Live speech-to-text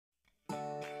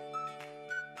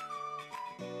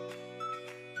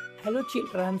Hello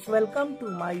children, welcome to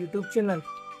my YouTube channel.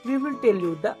 We will tell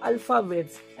you the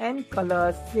alphabets and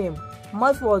colors name.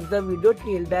 Must watch the video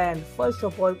till the end. First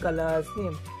of all, colors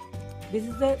name. This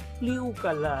is the blue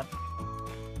color,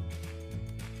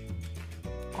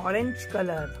 orange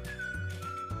color,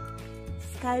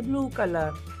 sky blue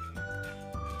color,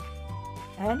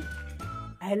 and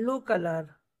yellow color,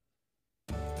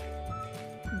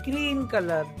 green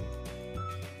color,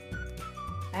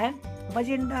 and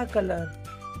magenta color.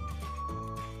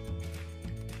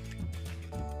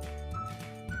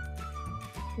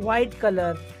 White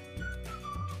color.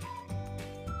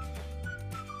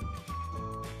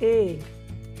 A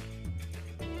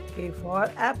for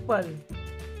apple.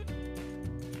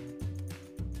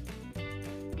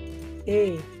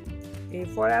 A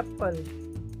for apple.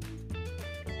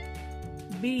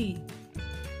 B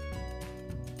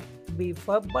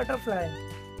for butterfly.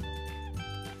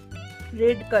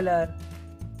 Red color.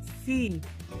 C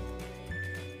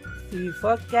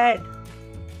for cat.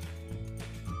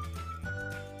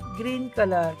 Green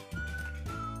color.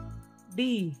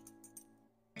 D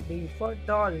for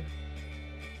doll.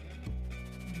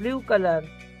 Blue color.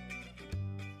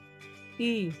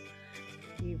 E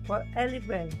for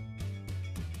elephant.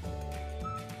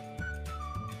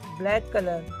 Black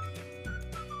color.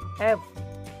 F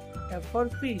for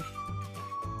fish.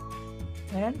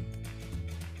 And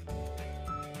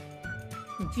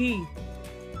G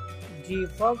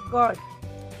for God.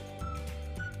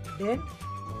 Then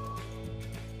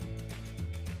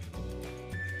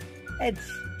H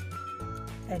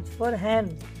for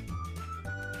hand,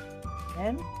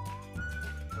 and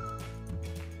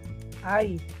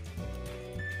I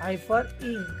for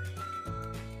ink.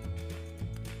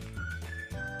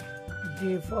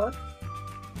 J for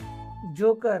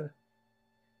joker.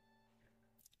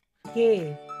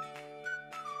 K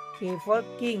for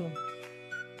king.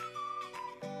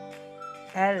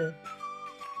 L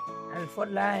for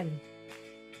lion.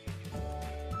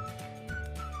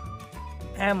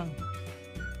 M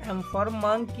for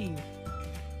monkey,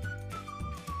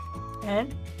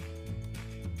 and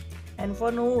N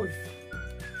for nose.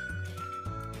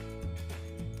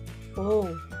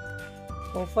 O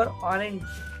for orange.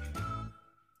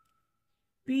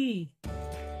 P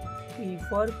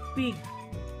for pig.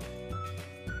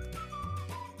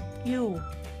 Q,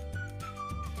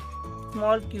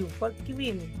 small q for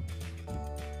queen.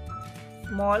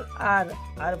 Small R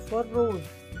for rose.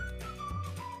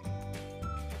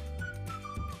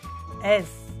 S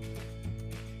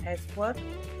for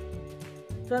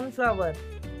sunflower,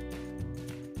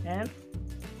 and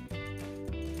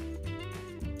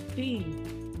T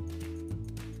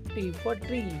for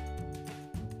tree.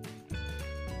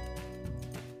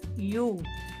 U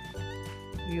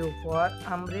for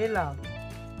umbrella.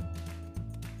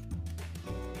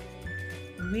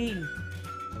 V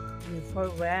for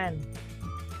van,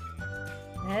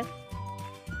 and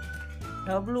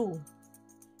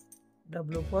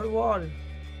W for wall,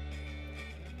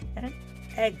 and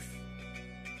X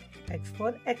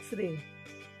for X-ray.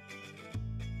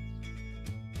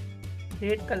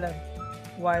 Red color.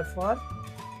 Y for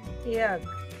yak,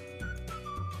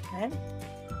 and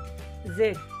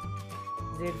Z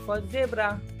for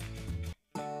zebra.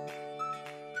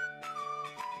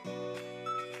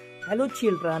 Hello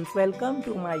children, welcome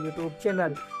to my YouTube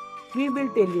channel. We will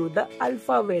tell you the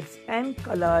alphabets and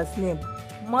colors name.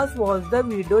 Must watch the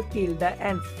video till the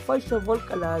end. First of all,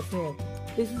 colors name.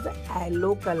 This is the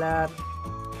yellow color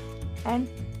and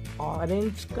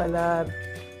orange color.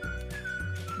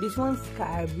 This one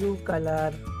sky blue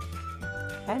color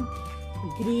and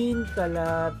green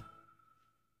color,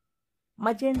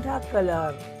 magenta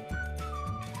color,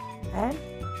 and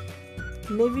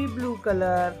navy blue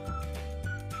color.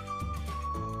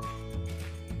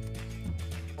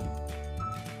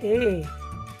 A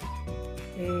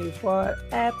for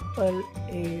apple.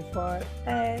 A for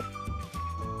egg.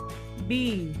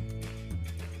 B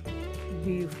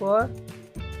for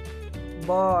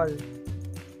ball,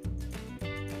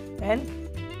 and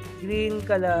green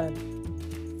color.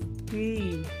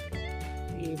 C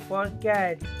for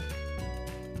cat.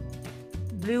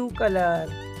 Blue color.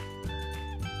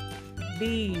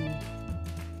 D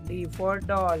for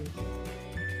doll,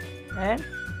 and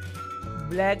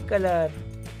black color.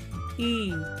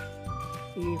 E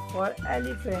for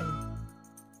elephant.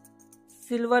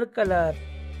 Silver color.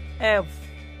 F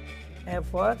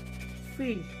for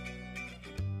fish.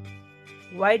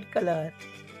 White color.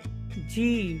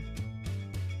 G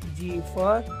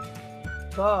for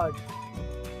God,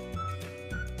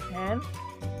 and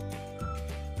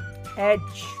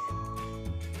H.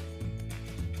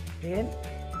 Then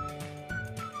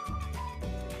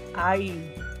I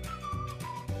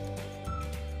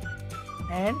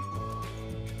and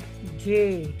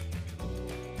J,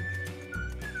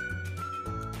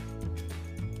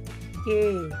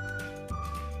 K,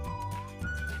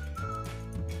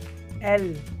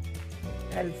 L,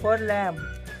 L for lamb,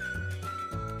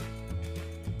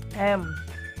 M,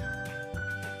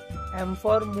 M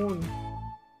for moon,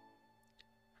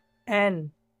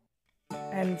 N,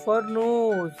 N for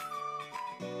nose,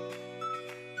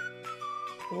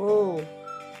 O,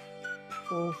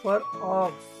 O for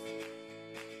ox,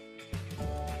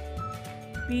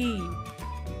 P,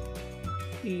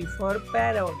 P for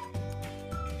parrot,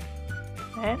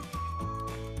 and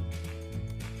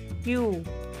Q,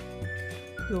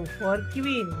 Q for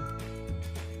queen,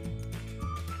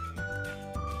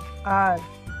 R,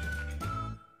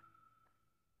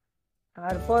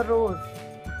 R for rose,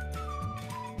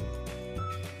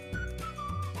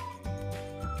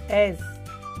 S,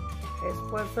 S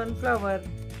for sunflower,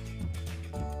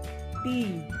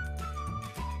 T,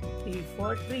 T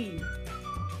for tree,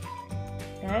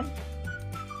 and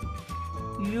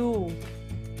U,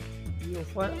 U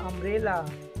for umbrella,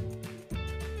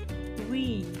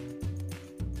 V,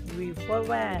 V for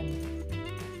van,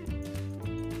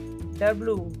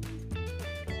 W,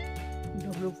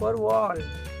 W for wall,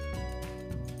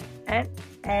 and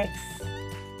X,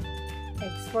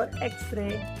 X for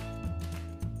X-ray,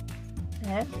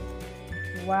 and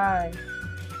Y,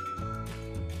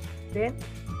 then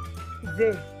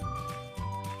Z,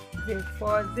 Z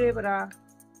for zebra,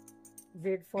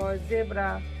 Z for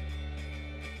zebra,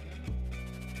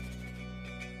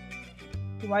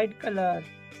 white color,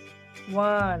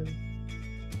 1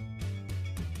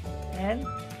 and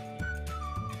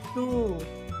 2,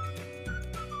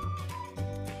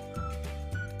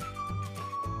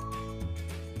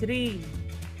 3,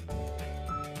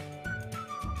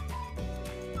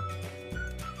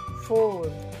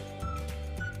 4,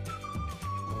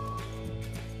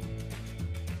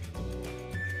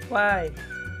 5,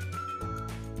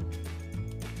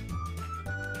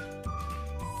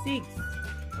 6,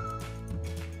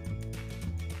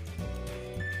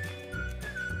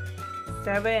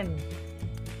 7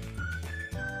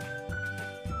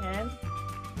 and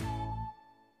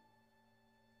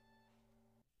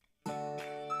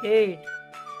 8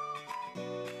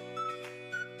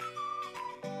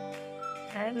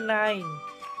 and 9,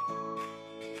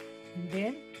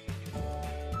 then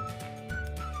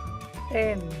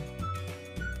 10.